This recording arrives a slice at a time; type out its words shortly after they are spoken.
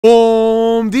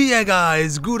Bom dia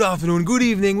guys, good afternoon, good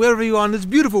evening, wherever you are in this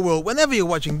beautiful world, whenever you're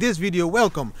watching this video,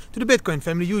 welcome to the Bitcoin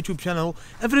Family YouTube channel.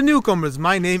 And for the newcomers,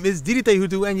 my name is Didi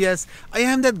Taihuttu, and yes, I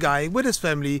am that guy with his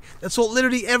family that sold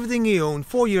literally everything he owned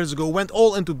 4 years ago, went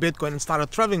all into Bitcoin and started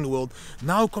traveling the world.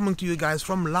 Now coming to you guys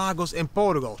from Lagos in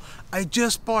Portugal. I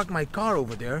just parked my car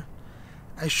over there.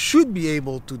 I should be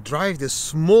able to drive this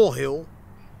small hill,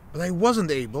 but I wasn't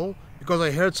able because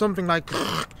I heard something like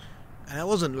and it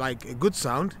wasn't like a good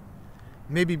sound.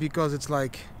 Maybe because it's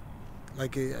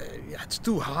it's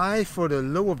too high for the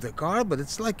low of the car, but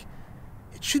it's like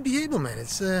it should be able, man.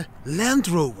 It's a Land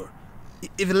Rover.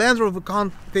 If a Land Rover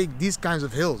can't take these kinds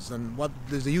of hills, then what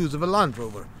is the use of a Land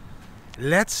Rover?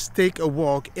 Let's take a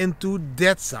walk into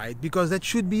that site, because that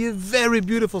should be a very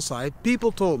beautiful site.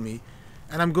 People told me,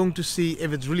 and I'm going to see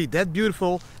if it's really that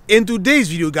beautiful in today's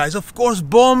video, guys. Of course,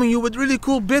 bombing you with really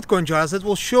cool Bitcoin charts that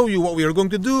will show you what we are going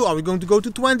to do. Are we going to go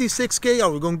to 26k? Are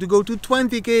we going to go to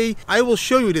 20k? I will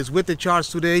show you this with the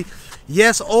charts today.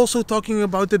 Yes, also talking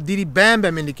about the Didi Bam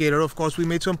Bam indicator. Of course, we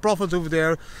made some profits over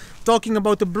there. Talking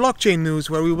about the blockchain news,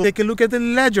 where we will take a look at the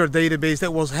Ledger database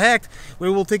that was hacked,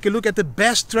 where we'll take a look at the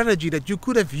best strategy that you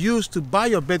could have used to buy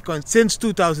your Bitcoin since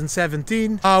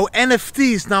 2017, how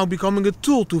NFTs now becoming a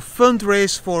tool to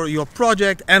fundraise for your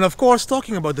project, and of course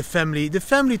talking about the family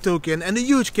token, and the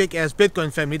huge kick-ass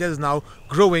Bitcoin family that is now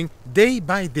growing day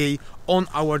by day on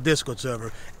our Discord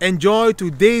server. Enjoy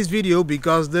today's video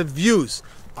because the views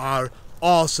are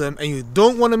awesome and you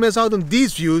don't want to miss out on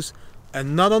these views,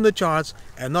 and not on the charts,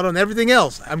 and not on everything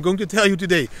else I'm going to tell you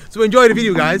today. So enjoy the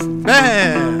video, guys.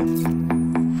 Bam!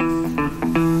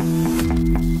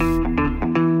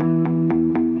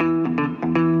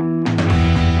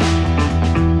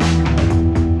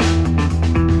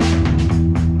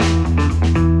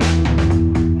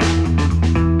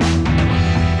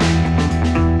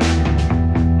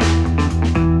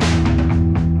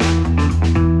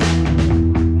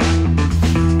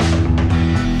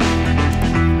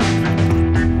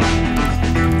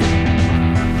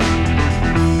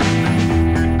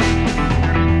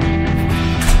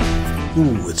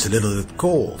 Ooh, it's a little bit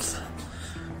cold.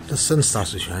 The sun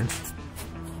starts to shine.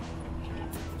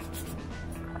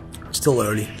 Still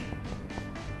early.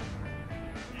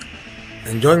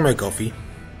 Enjoying my coffee.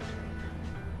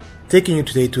 Taking you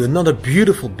today to another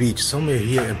beautiful beach somewhere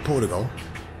here in Portugal.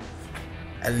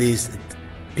 At least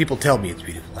people tell me it's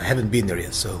beautiful. I haven't been there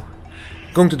yet, so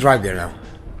going to drive there now.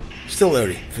 Still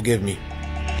early, forgive me.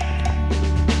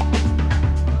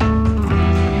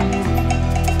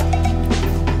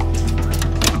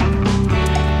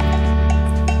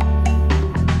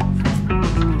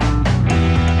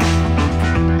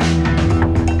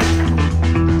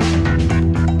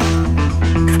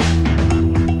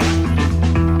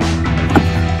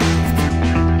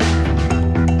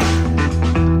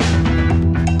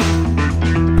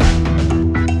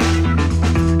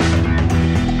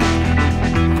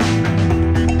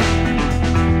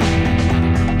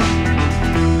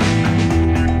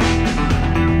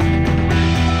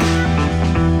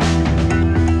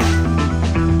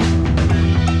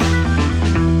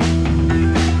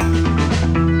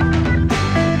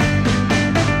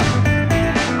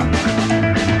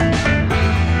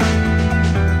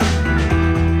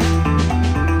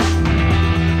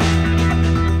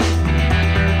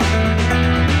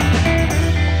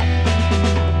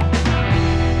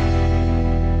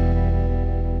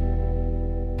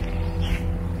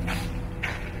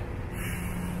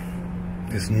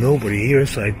 There's nobody here,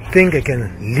 so I think I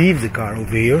can leave the car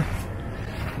over here.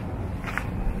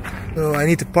 So I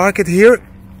need to park it here,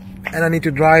 and I need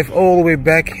to drive all the way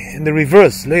back in the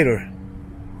reverse later.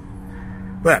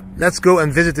 Well, let's go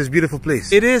and visit this beautiful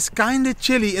place. It is kind of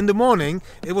chilly in the morning.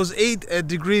 It was 8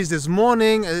 degrees this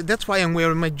morning. That's why I'm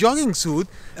wearing my jogging suit.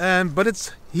 But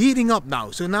it's heating up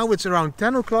now. So now it's around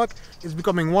 10 o'clock. It's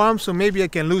becoming warm, so maybe I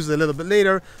can lose it a little bit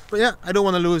later. But yeah, I don't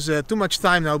want to lose too much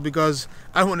time now because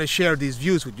I want to share these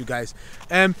views with you guys.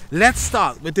 Let's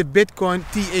start with the Bitcoin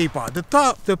TA part.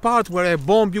 The part where I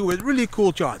bomb you with really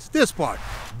cool charts. This part.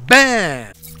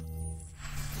 Bam!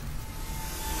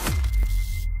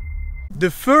 The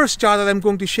first chart that I'm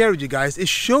going to share with you guys is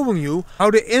showing you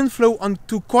how the inflow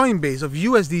onto Coinbase of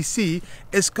USDC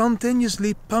is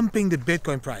continuously pumping the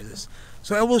Bitcoin prices.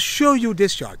 So I will show you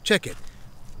this chart. Check it.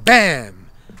 Bam!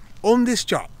 On this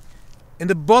chart, in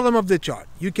the bottom of the chart,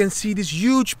 you can see these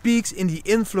huge peaks in the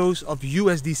inflows of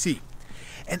USDC.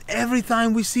 And every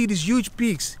time we see these huge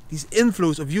peaks, these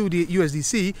inflows of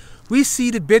USDC, we see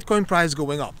the Bitcoin price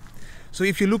going up. So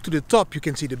if you look to the top, you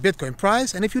can see the Bitcoin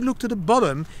price, and if you look to the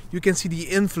bottom, you can see the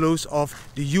inflows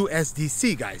of the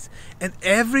USDC, guys. And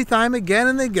every time, again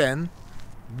and again,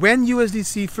 when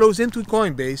USDC flows into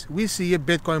Coinbase, we see a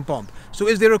Bitcoin pump. So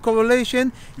is there a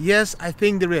correlation? Yes, I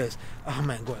think there is. Oh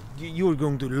man, God, you're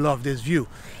going to love this view.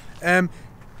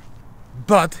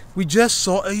 But we just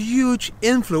saw a huge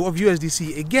inflow of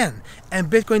USDC again, and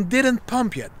Bitcoin didn't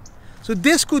pump yet. So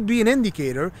this could be an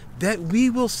indicator that we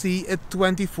will see a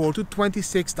 24 to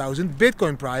 26,000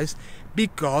 Bitcoin price,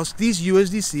 because these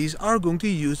USDCs are going to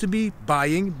use to be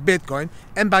buying Bitcoin,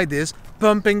 and by this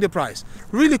pumping the price.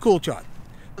 Really cool chart.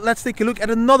 Let's take a look at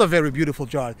another very beautiful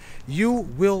chart. You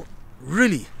will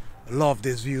really love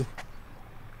this view,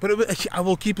 but I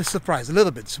will keep a surprise, a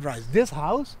little bit surprised. This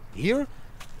house here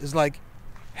is like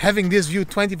having this view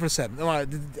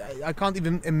 24/7. I can't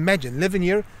even imagine living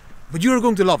here, but you're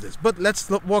going to love this. But let's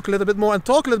walk a little bit more and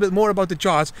talk a little bit more about the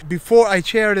charts before I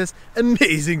share this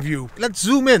amazing view. Let's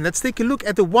zoom in. Let's take a look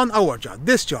at the 1 hour chart.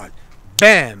 This chart,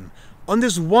 bam! On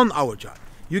this 1 hour chart,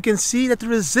 you can see that the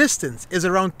resistance is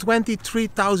around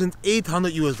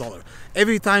 23,800 US dollar.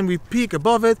 Every time we peak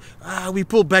above it, we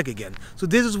pull back again. So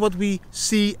this is what we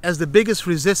see as the biggest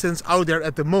resistance out there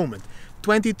at the moment.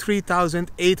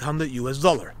 23,800 US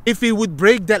dollar. If we would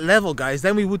break that level, guys,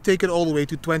 then we would take it all the way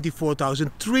to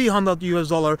 24,300 US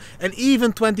dollar and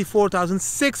even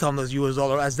 24,600 US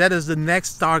dollar, as that is the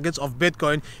next targets of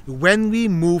Bitcoin when we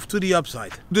move to the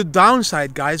upside. The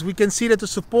downside, guys, we can see that the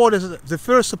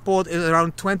first support is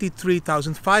around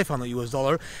 23,500 US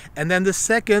dollar, and then the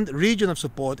second region of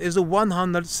support is the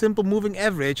 100 simple moving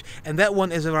average, and that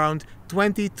one is around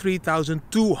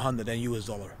 23,200 US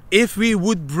dollar. If we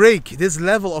would break this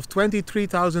level of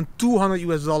 23,200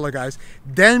 US dollar, guys,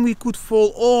 then we could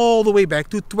fall all the way back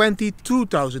to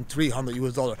 22,300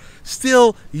 US dollar.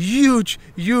 Still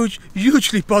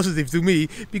hugely positive to me,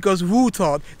 because who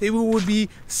thought that we would be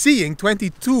seeing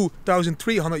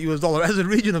 22,300 US dollar as a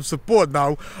region of support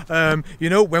now, you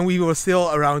know, when we were still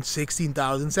around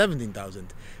 16,000,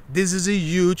 17,000. This is a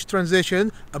huge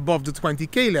transition above the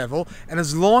 20k level, and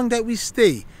as long that we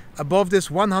stay above this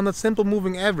 100 simple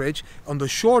moving average on the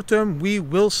short term, we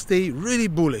will stay really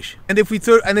bullish. And if we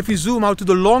zoom out to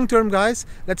the long term, guys,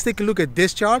 let's take a look at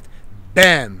this chart.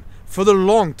 Bam! For the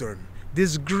long term,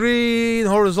 this green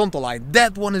horizontal line,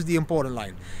 that one is the important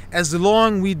line. As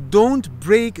long we don't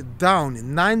break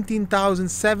down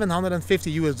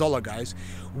 19,750 US dollar, guys,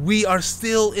 we are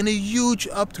still in a huge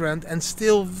uptrend and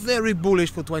still very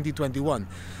bullish for 2021.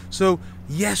 So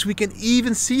yes, we can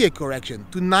even see a correction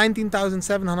to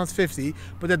 19,750,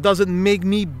 but that doesn't make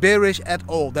me bearish at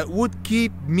all. That would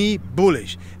keep me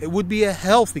bullish. It would be a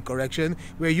healthy correction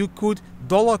where you could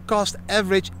dollar cost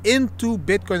average into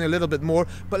Bitcoin a little bit more,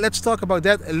 but let's talk about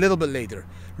that a little bit later.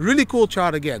 Really cool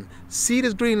chart again. See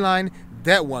this green line?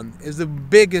 That one is the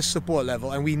biggest support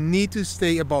level, and we need to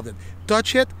stay above it.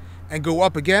 Touch it and go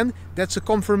up again, that's a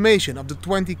confirmation of the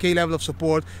 20k level of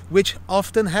support, which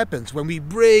often happens when we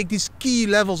break these key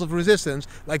levels of resistance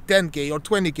like 10k or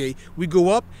 20k. We go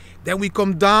up, then we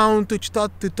come down to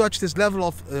touch this level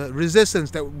of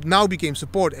resistance that now became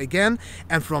support again,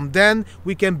 and from then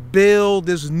we can build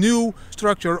this new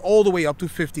structure all the way up to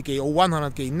 50k or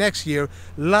 100k next year,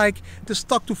 like the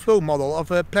stock to flow model of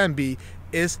Plan B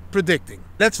is predicting.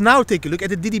 Let's now take a look at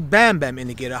the Didi Bam Bam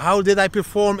indicator. How did I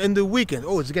perform in the weekend?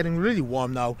 Oh, it's getting really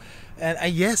warm now.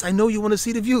 And yes, I know you want to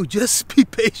see the view. Just be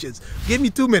patient. Give me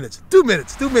 2 minutes. 2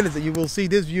 minutes. 2 minutes and you will see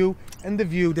this view and the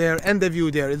view there and the view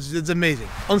there. It's amazing.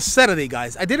 On Saturday,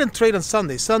 guys, I didn't trade on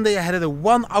Sunday. Sunday I had a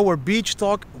 1 hour beach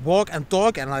walk and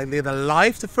talk, and I did a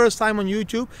live the first time on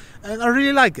YouTube, and I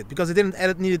really liked it because I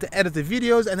didn't needed to edit the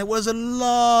videos, and there was a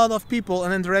lot of people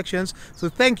and interactions. So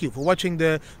thank you for watching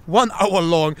the 1 hour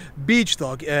long beach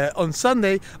talk on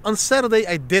Sunday. On Saturday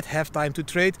I did have time to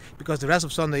trade because the rest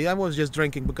of Sunday I was just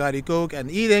drinking Bacardi Coke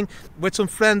and eating with some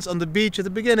friends on the beach at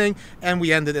the beginning, and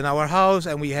we ended in our house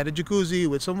and we had a jacuzzi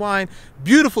with some wine.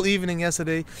 Beautiful evening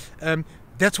yesterday.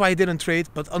 That's why I didn't trade,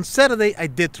 but on Saturday I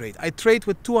did trade. I trade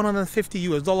with 250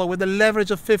 US dollar with a leverage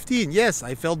of 15. Yes,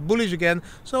 I felt bullish again,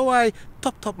 so I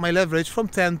topped up my leverage from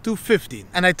 10 to 15.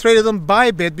 And I traded on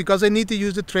Bybit because I need to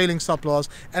use the trailing stop loss,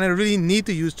 and I really need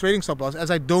to use trading stop loss as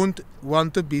I don't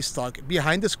want to be stuck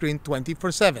behind the screen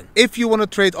 24/7. If you want to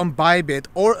trade on Bybit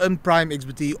or on Prime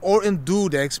XBT or in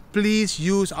Dudex, please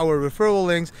use our referral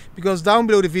links, because down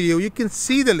below the video you can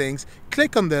see the links.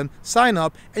 Click on them, sign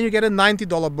up, and you get a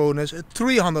 $90 bonus, a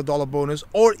 $300 bonus,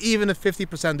 or even a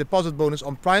 50% deposit bonus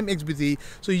on Prime XBT.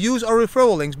 So use our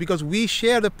referral links, because we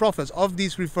share the profits of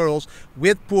these referrals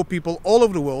with poor people all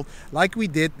over the world, like we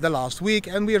did the last week,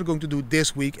 and we are going to do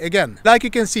this week again. Like you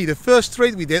can see, the first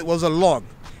trade we did was a long.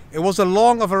 It was a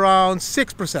long of around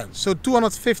 6%. So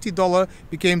 $250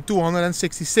 became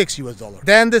 266 US dollar.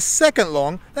 Then the second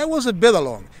long, that was a bit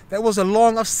long. That was a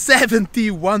long of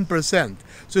 71%.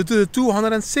 So to the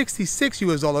 266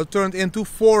 US dollar turned into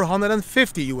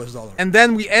 450 US dollar. And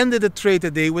then we ended the trade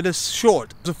today with a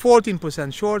short. It was a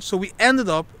 14% short. So we ended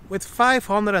up with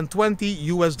 520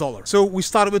 US dollars. So we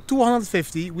started with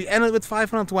 250, we ended with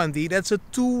 520. That's a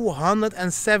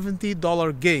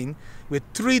 $270 gain with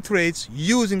 3 trades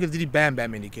using the Didi Bam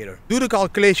Bam indicator. Do the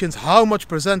calculations how much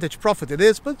percentage profit it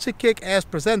is, but it's a kick-ass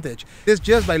percentage. It's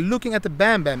just by looking at the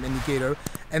Bam Bam indicator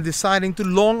and deciding to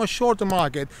long or short the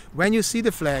market when you see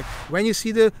the flag, when you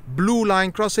see the blue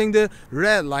line crossing the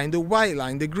red line, the white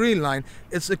line, the green line.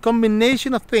 It's a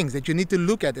combination of things that you need to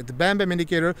look at the Bam Bam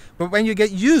indicator, but when you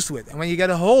get used to it and when you get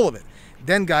a hold of it,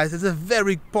 then guys, it's a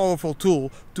very powerful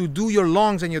tool to do your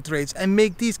longs and your trades and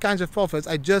make these kinds of profits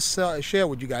I just shared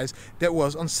with you guys. That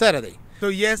was on Saturday. So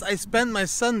yes, I spent my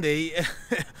Sunday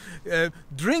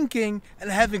drinking and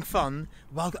having fun.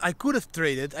 Well, I could have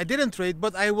traded. I didn't trade,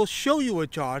 but I will show you a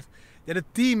chart that a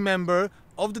team member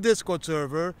of the Discord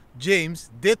server, James,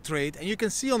 did trade, and you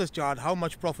can see on this chart how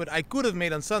much profit I could have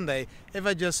made on Sunday if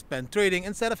I just spent trading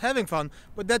instead of having fun.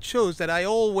 But that shows that I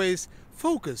always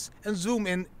focus and zoom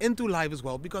in into life as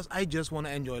well, because I just want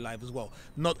to enjoy life as well,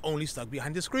 not only stuck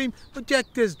behind the screen. But check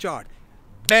this chart.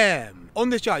 Bam! On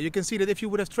this chart you can see that if you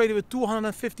would have traded with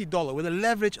 $250 with a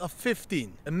leverage of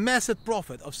 15, a massive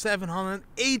profit of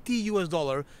 780 US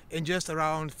dollar in just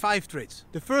around 5 trades.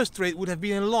 The first trade would have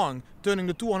been in long, turning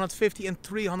the 250 and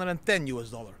 310 US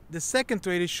dollar. The second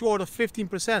trade is short of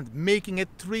 15%, making it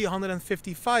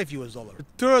 355 US dollar. The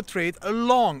third trade, a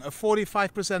long, a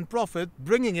 45% profit,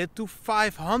 bringing it to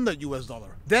 500 US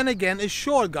dollar. Then again, a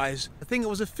short, guys. I think it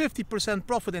was a 50%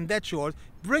 profit in that short,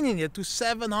 bringing it to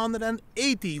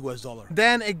 780 US dollar.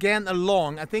 Then again, a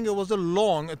long. I think it was a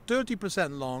long, a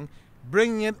 30% long,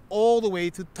 bringing it all the way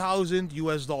to 1,000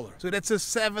 US dollar. So that's a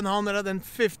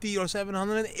 750 or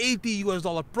 780 US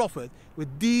dollar profit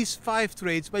with these 5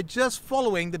 trades by just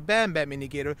following the Bam Bam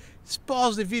indicator. Just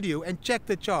pause the video and check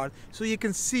the chart so you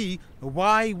can see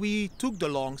why we took the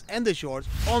longs and the shorts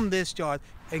on this chart,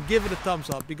 and give it a thumbs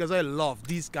up because I love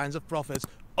these kinds of profits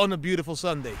on a beautiful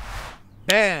Sunday.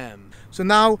 Bam! So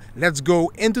now let's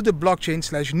go into the blockchain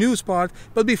 / news part,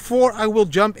 but before I will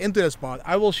jump into this part,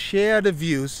 I will share the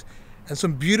views and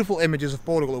some beautiful images of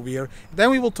Portugal over here. Then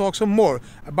we will talk some more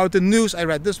about the news I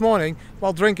read this morning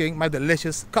while drinking my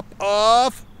delicious cup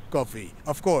of coffee.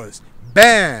 Of course.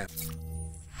 Bam!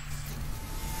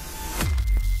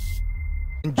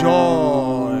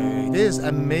 Enjoy this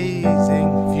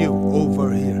amazing view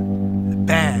over here.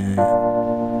 Bam!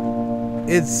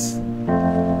 It's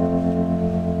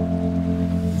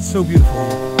so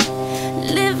beautiful.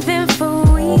 Living for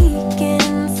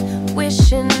weekends,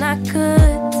 wishing I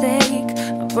could take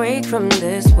a break from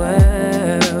this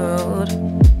world.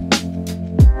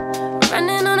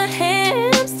 Running on a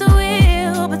hamster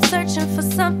wheel, but searching for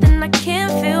something I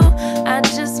can't feel. I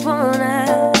just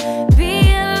wanna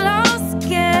be a lost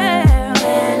girl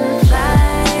and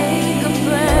fly. Take a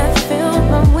breath, feel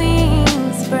my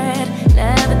wings spread,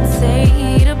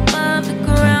 levitate above the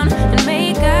ground and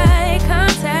make eye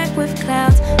contact with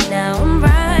clouds. Now I'm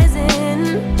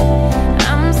rising,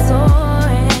 I'm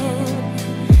soaring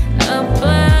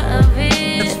above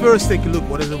it. Let's first take a look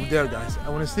what is over there, guys. I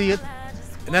want to see it,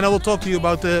 and then I will talk to you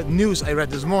about the news I read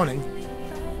this morning.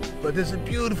 But there's a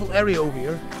beautiful area over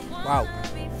here. Wow.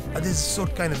 This is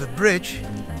sort kind of a bridge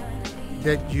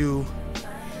that you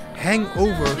hang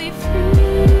over.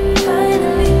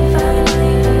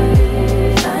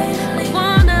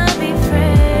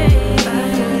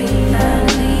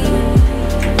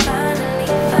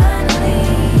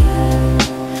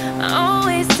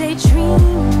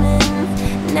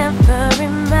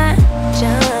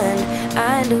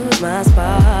 I lose my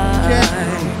spot.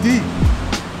 Didi.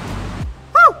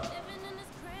 Woo!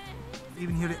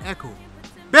 Even hear the echo.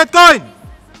 Bitcoin!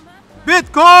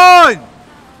 Bitcoin!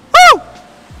 Woo!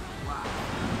 Wow.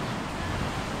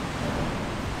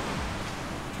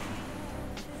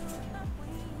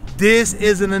 This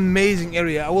is an amazing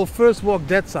area. I will first walk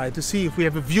that side to see if we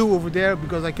have a view over there,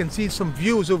 because I can see some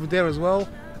views over there as well.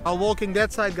 While walking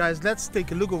that side, guys, let's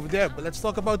take a look over there. But let's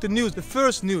talk about the news. The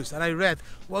first news that I read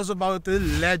was about the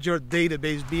Ledger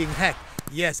database being hacked.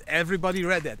 Yes, everybody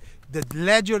read that. The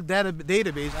Ledger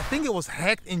database, I think it was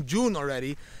hacked in June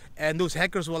already. And those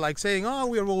hackers were like saying, oh,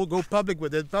 we will go public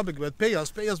with it, pay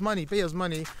us money, pay us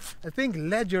money. I think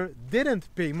Ledger didn't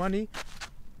pay money.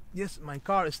 Yes, my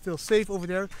car is still safe over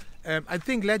there. I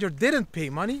think Ledger didn't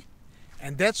pay money.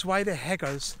 And that's why the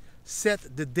hackers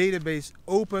set the database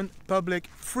open, public,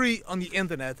 free on the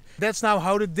internet. That's now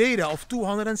how the data of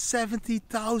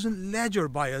 270,000 ledger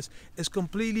buyers is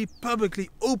completely publicly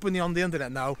open on the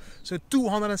internet now. So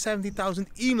 270,000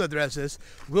 email addresses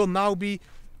will now be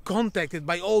contacted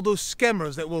by all those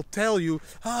scammers that will tell you,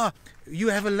 you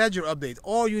have a ledger update,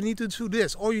 or you need to do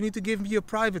this, or you need to give me your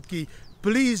private key.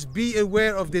 Please be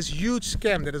aware of this huge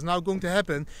scam that is now going to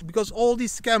happen, because all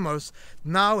these scammers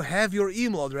now have your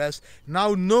email address,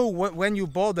 now know when you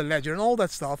bought the ledger and all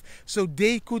that stuff, so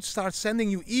they could start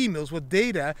sending you emails with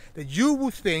data that you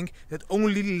would think that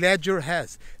only Ledger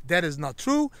has. That is not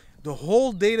true. The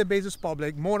whole database is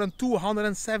public, more than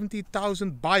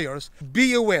 270,000 buyers.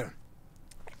 Be aware.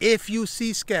 If you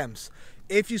see scams,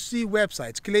 if you see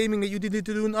websites claiming that you need to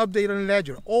do an update on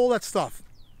Ledger, all that stuff,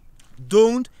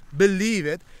 don't believe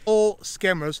it. All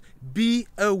scammers, be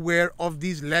aware of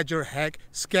these Ledger hack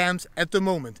scams at the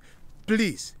moment.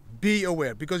 Please be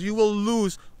aware, because you will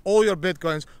lose all your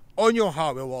Bitcoins on your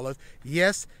hardware wallet.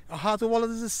 Yes, a hardware wallet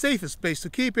is the safest place to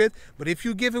keep it, but if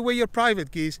you give away your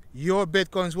private keys, your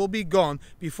Bitcoins will be gone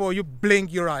before you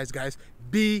blink your eyes, guys.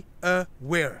 Be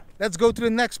aware. Let's go to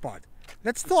the next part.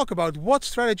 Let's talk about what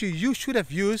strategy you should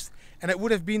have used, and it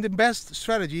would have been the best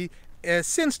strategy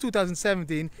since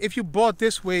 2017 if you bought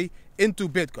this way into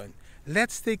Bitcoin.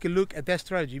 Let's take a look at that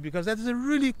strategy, because that is a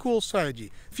really cool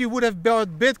strategy. If you would have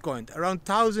bought Bitcoin around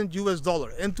 1,000 US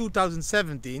dollar in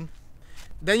 2017,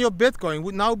 then your Bitcoin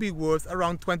would now be worth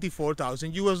around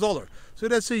 24,000 US dollar. So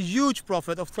that's a huge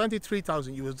profit of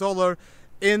 23,000 US dollar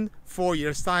in 4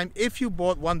 years time if you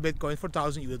bought one Bitcoin for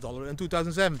 1,000 US dollar in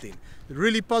 2017.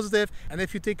 Really positive. And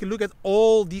if you take a look at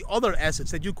all the other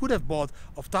assets that you could have bought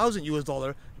of 1,000 US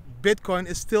dollar, Bitcoin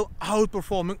is still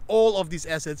outperforming all of these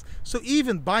assets. So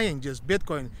even buying just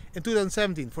Bitcoin in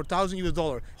 2017 for 1,000 US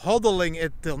dollar, hodling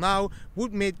it till now,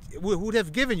 would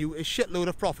have given you a shitload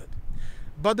of profit.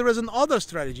 But there is another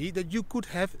strategy that you could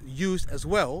have used as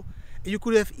well. You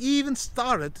could have even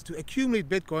started to accumulate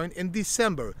Bitcoin in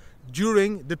December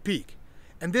during the peak.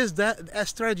 And that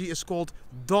strategy is called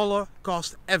dollar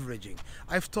cost averaging.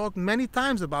 I've talked many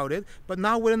times about it, but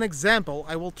now with an example,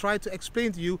 I will try to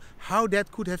explain to you how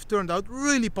that could have turned out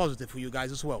really positive for you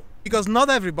guys as well. Because not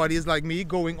everybody is like me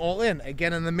going all in.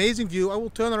 Again, an amazing view. I will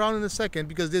turn around in a second,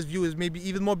 because this view is maybe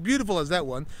even more beautiful as that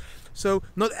one. So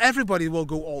not everybody will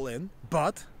go all in,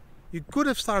 but you could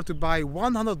have started to buy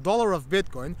 $100 of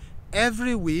Bitcoin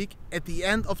every week at the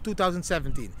end of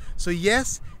 2017. So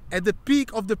yes, at the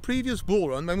peak of the previous bull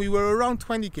run, when we were around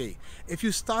 20k, if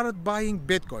you started buying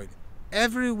Bitcoin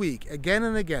every week again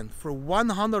and again for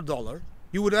 $100,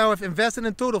 you would now have invested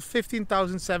in total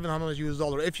 15,700 US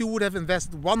dollar if you would have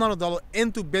invested $100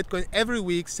 into Bitcoin every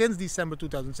week since December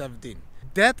 2017.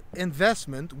 That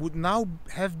investment would now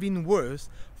have been worth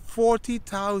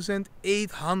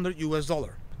 40,800 US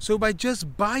dollar. So by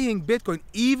just buying Bitcoin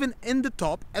even in the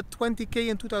top at 20k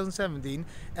in 2017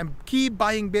 and keep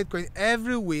buying Bitcoin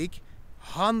every week,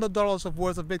 $100 of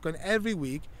worth of Bitcoin every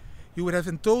week, you would have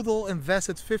in total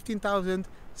invested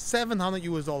 15,700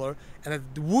 US dollar, and it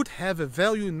would have a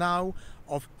value now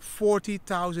of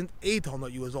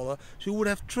 40,800 US dollar. So you would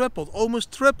have tripled,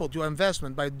 almost tripled your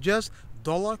investment by just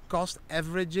dollar cost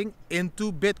averaging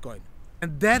into Bitcoin.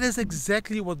 And that is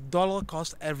exactly what dollar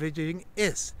cost averaging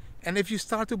is. And if you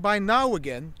start to buy now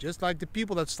again, just like the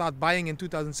people that start buying in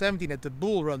 2017 at the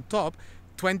bull run top,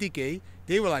 20k,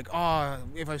 they were like, oh,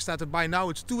 if I start to buy now,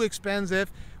 it's too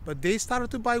expensive. But they started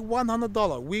to buy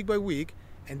 $100 week by week,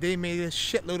 and they made a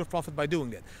shitload of profit by doing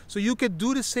that. So you could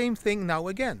do the same thing now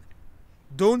again.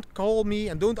 Don't call me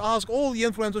and don't ask all the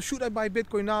influencers, should I buy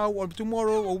Bitcoin now or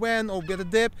tomorrow or when or get a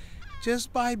dip?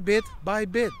 Just buy bit by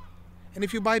bit. And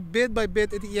if you buy bit by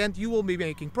bit, at the end you will be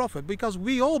making profit, because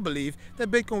we all believe that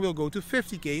Bitcoin will go to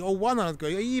 50k or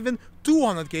 100k or even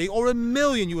 200k or $1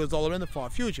 million US dollar in the far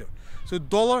future. So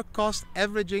dollar cost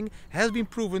averaging has been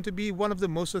proven to be one of the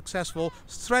most successful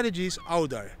strategies out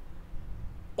there.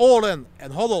 All in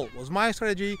and hodl was my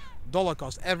strategy. Dollar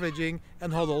cost averaging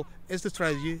and hodl is the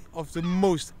strategy of the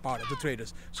most part of the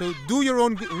traders. So do your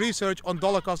own research on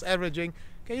dollar cost averaging.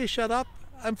 Can you shut up?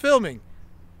 I'm filming.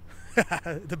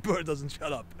 The bird doesn't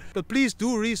shut up. But please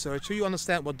do research so you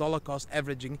understand what dollar cost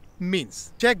averaging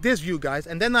means. Check this view, guys,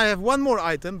 and then I have one more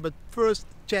item, but first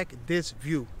check this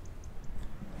view.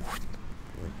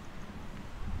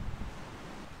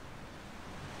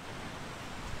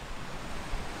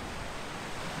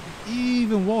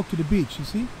 Even walk to the beach, you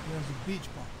see? There's the beach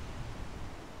part.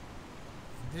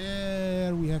 And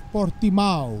there we have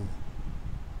Portimao.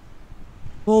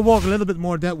 We'll walk a little bit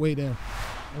more that way there.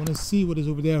 I want to see what is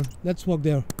over there. Let's walk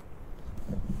there.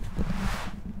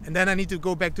 And then I need to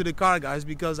go back to the car, guys,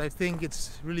 because I think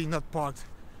it's really not parked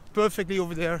perfectly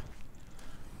over there.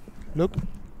 Look,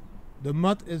 the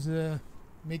mud is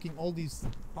making all these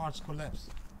parts collapse.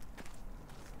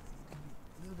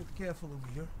 A little bit careful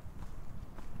over here.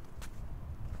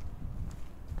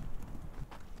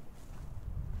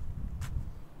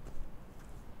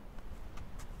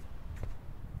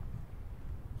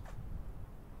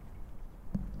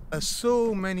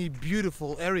 So many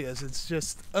beautiful areas. It's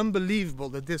just unbelievable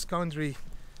that this country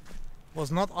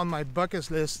was not on my bucket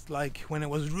list like when I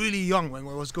was really young, when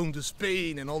I was going to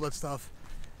Spain and all that stuff.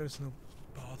 There's no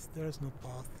path, there's no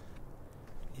path.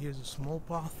 Here's a small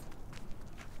path.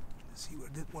 Let's see where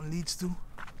that one leads to.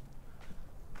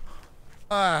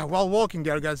 While walking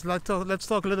there, guys, let's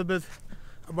talk a little bit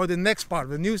about the next part.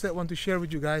 The news that I want to share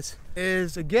with you guys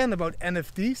is again about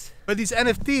NFTs. But these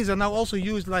NFTs are now also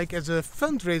used like as a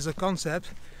fundraiser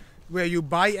concept, where you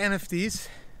buy NFTs,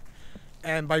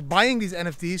 and by buying these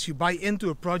NFTs you buy into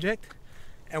a project,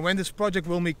 and when this project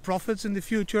will make profits in the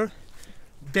future,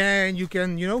 then you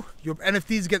can, you know, your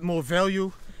NFTs get more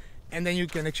value, and then you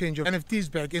can exchange your NFTs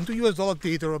back into US dollar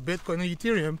Tether or Bitcoin or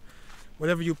Ethereum,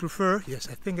 whatever you prefer. Yes,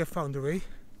 I think I found a way.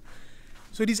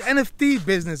 So these NFT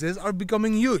businesses are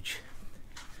becoming huge.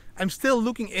 I'm still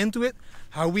looking into it,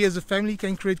 how we as a family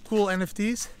can create cool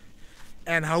NFTs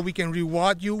and how we can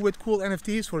reward you with cool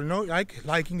NFTs for, you know, like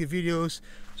liking the videos,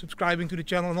 subscribing to the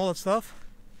channel and all that stuff.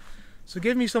 So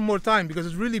give me some more time, because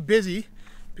it's really busy,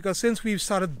 because since we've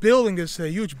started building this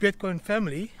huge Bitcoin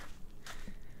family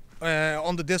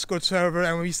on the Discord server,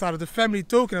 and we started the family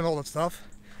token and all that stuff,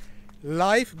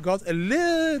 life got a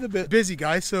little bit busy,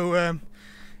 guys. So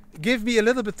give me a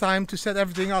little bit of time to set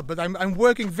everything up, but I'm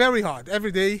working very hard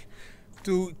every day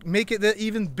to make it an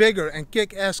even bigger and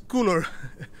kick-ass cooler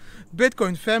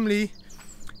Bitcoin family,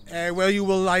 where you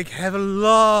will like have a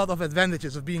lot of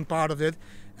advantages of being part of it,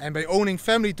 and by owning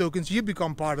family tokens you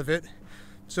become part of it.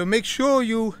 So make sure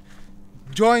you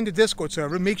join the Discord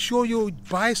server, make sure you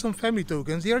buy some family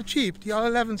tokens. They are cheap, they are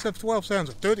 11 cents, 12 cents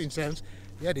or 13 cents.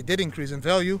 Yeah, they did increase in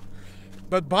value,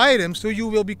 but buy them so you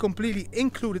will be completely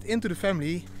included into the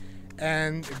family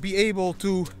and be able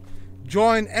to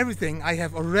join everything I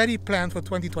have already planned for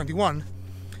 2021.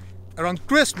 Around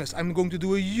Christmas I'm going to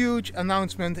do a huge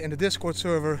announcement in the Discord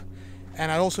server,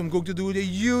 and I also am going to do a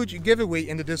huge giveaway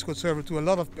in the Discord server to a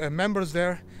lot of members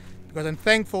there, because I'm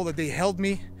thankful that they helped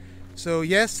me. So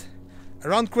yes,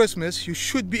 around Christmas you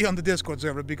should be on the Discord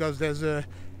server, because there's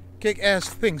kick-ass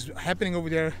things happening over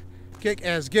there,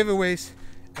 kick-ass giveaways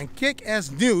and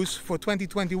kick-ass news for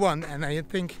 2021, and I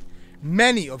think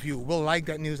many of you will like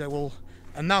that news I will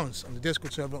announce on the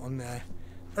Discord server on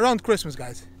around Christmas,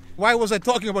 guys. Why was I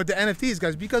talking about the NFTs,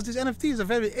 guys? Because these NFTs are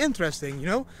very interesting, you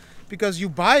know, because you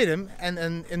buy them and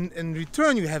in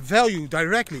return you have value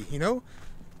directly, you know,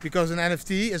 because an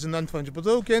NFT is a non-fungible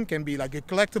token, can be like a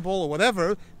collectible or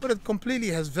whatever, but it completely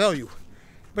has value.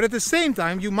 But at the same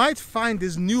time you might find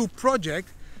this new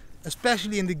project,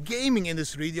 especially in the gaming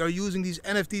industry, they are using these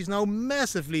NFTs now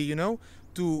massively, you know,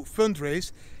 to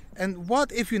fundraise. And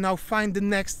what if you now find the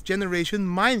next generation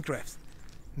Minecraft?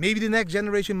 Maybe the next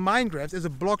generation Minecraft is a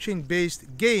blockchain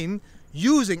based game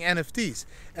using NFTs.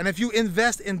 And if you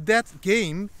invest in that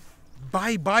game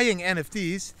by buying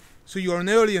NFTs, so you're an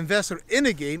early investor in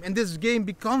a game, and this game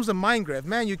becomes a Minecraft,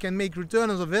 man, you can make return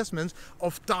on investments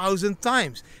of 1,000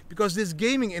 times, because this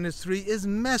gaming industry is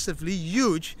massively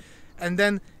huge. And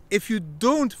then if you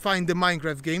don't find the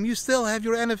Minecraft game, you still have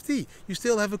your NFT, you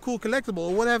still have a cool collectible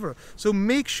or whatever. So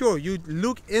make sure you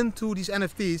look into these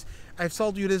NFTs. I've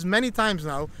told you this many times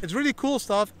now. It's really cool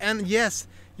stuff, and yes,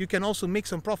 you can also make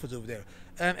some profits over there.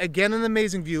 And again, an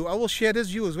amazing view. I will share this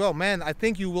view as well. Man, I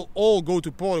think you will all go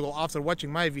to Portugal after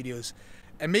watching my videos.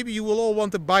 And maybe you will all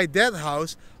want to buy that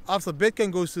house after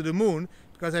Bitcoin goes to the moon,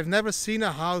 because I've never seen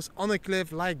a house on a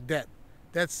cliff like that.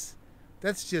 That's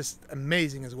just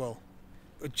amazing as well.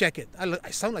 Check it. I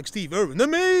sound like Steve Irwin.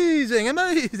 Amazing,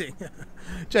 amazing.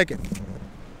 Check it.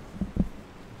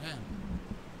 Man.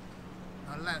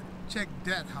 Now check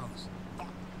that house.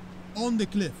 On the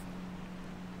cliff.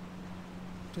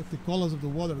 Check the colors of the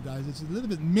water, guys. It's a little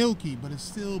bit milky, but it's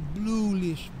still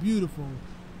bluish, beautiful.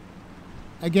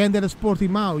 Again, that is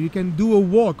Portimao. You can do a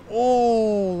walk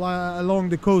all along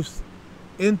the coast,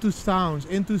 into towns,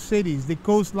 into cities. The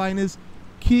coastline is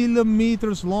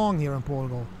kilometers long here in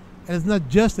Portugal. And it's not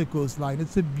just a coastline,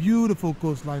 it's a beautiful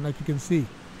coastline, like you can see.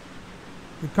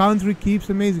 The country keeps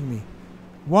amazing me.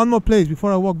 One more place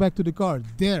before I walk back to the car.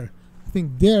 There. I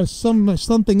think there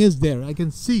something is there. I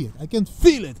can see it. I can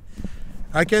feel it.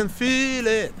 I can feel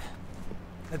it.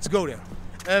 Let's go there.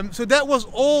 So that was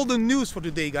all the news for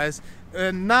today, guys.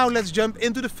 Now let's jump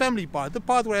into the family part, the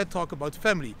part where I talk about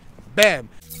family. Bam!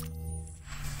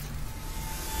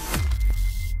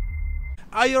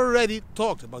 I already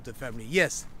talked about the family.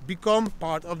 Yes, become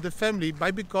part of the family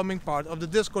by becoming part of the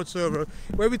Discord server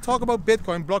where we talk about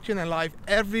Bitcoin, blockchain and life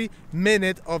every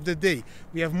minute of the day.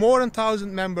 We have more than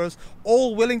 1,000 members,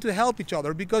 all willing to help each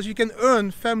other, because you can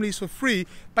earn families for free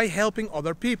by helping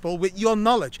other people with your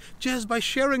knowledge. Just by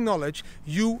sharing knowledge,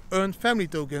 you earn family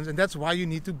tokens, and that's why you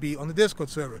need to be on the Discord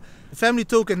server. The family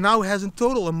token now has in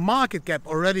total a market cap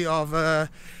already of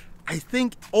I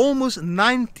think almost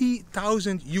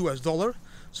 90,000 US dollar.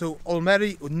 So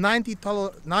already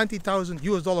 90,000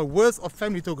 US dollar worth of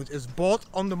family tokens is bought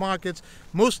on the markets,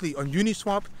 mostly on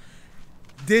Uniswap.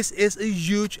 This is a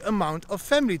huge amount of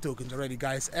family tokens already,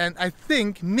 guys. And I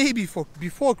think maybe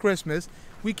before Christmas,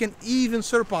 we can even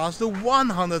surpass the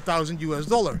 100,000 US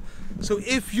dollar. So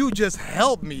if you just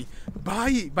help me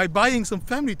by buying some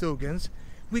family tokens,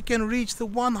 we can reach the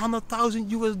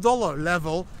 100,000 US dollar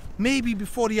level maybe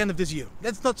before the end of this year.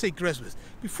 Let's not say Christmas.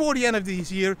 Before the end of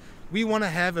this year, we want to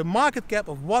have a market cap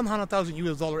of 100,000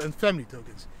 US dollar in family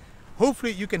tokens.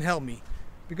 Hopefully you can help me,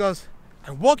 because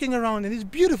I'm walking around in these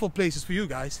beautiful places for you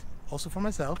guys, also for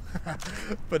myself,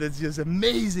 but it's just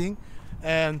amazing.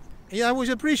 And yeah, I would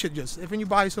appreciate just if you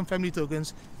buy some family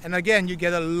tokens, and again, you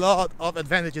get a lot of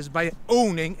advantages by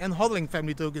owning and hodling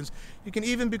family tokens. You can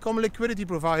even become a liquidity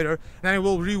provider, and I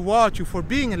will reward you for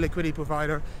being a liquidity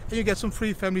provider, and you get some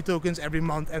free family tokens every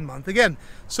month and month again.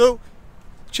 So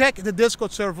check the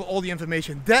Discord server for all the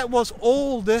information. That was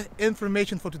all the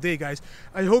information for today, guys.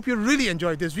 I hope you really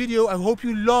enjoyed this video. I hope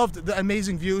you loved the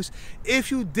amazing views.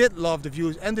 If you did love the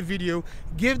views and the video,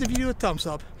 give the video a thumbs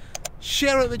up.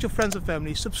 Share it with your friends and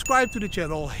family, subscribe to the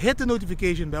channel, hit the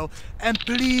notification bell, and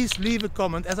please leave a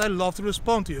comment, as I love to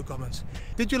respond to your comments.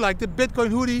 Did you like the Bitcoin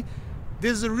hoodie?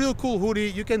 This is a real cool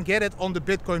hoodie. You can get it on the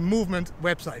Bitcoin Movement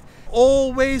website.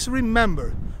 Always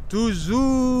remember to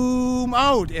zoom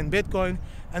out in Bitcoin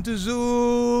and to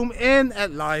zoom in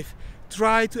at life.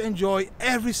 Try to enjoy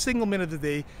every single minute of the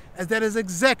day, as that is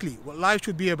exactly what life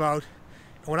should be about.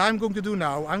 And what I'm going to do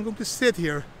now, I'm going to sit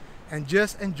here and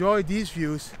just enjoy these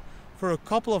views for a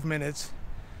couple of minutes,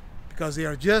 because they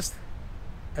are just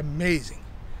amazing.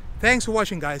 Thanks for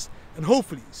watching, guys, and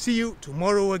hopefully see you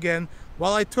tomorrow again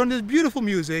while I turn this beautiful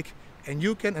music and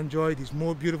you can enjoy these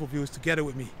more beautiful views together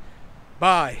with me.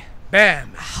 Bye.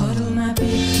 Bam. I huddle my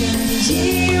Bitcoins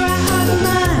here, I huddle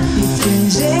my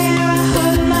Bitcoins there, I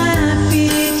huddle my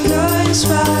Bitcoins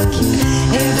rocking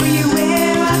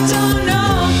everywhere. I don't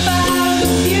know about the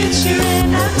future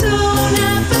and I don't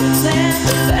have a plan,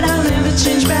 but I'll never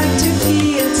change back to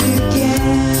fiat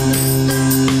again.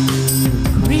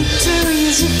 Crypto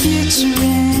is the future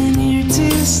and here to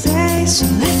stay, so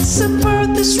let's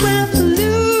support this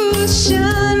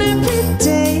revolution every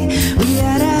day. We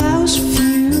had a house, a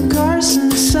few cars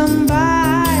and some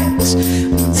bikes. We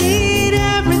did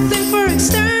everything for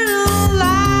external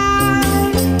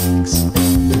likes.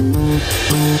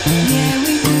 Yeah,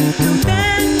 we could go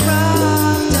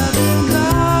bankrupt, I'll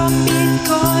become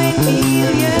Bitcoin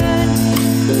millionaire.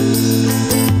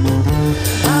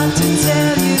 But to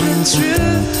tell you the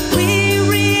truth, we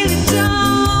really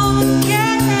don't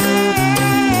care.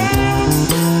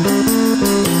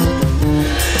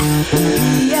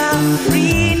 We are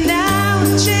free now to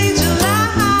change a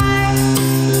life,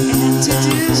 and to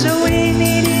do so we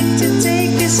needed to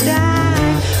take this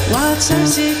time. What's our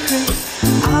secret?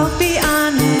 I'll be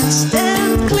honest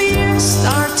and clear.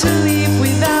 Start to live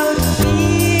without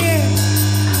fear.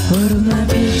 Huddle my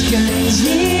Bitcoins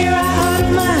here, I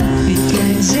huddle my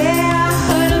Bitcoins there, I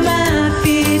huddle my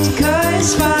Bitcoins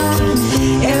rocking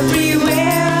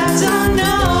everywhere. I don't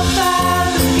know about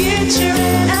the future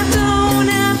and I don't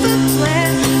have a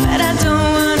plan, but I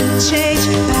don't wanna change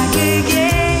back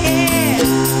again.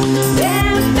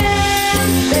 Bam, bam,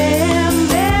 bam,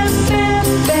 bam,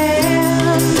 bam,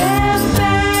 bam, bam,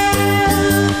 bam,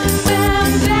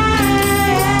 bam,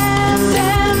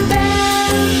 bam, bam, bam,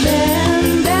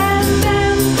 bam, bam,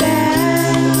 bam, bam.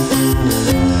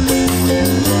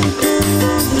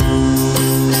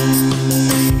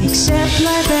 Accept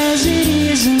life as it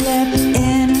is and let the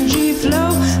energy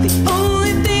flow. The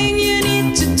only thing you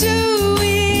need to do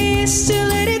is to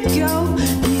let it go.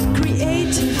 Be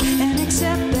creative and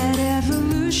accept that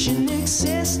evolution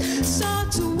exists.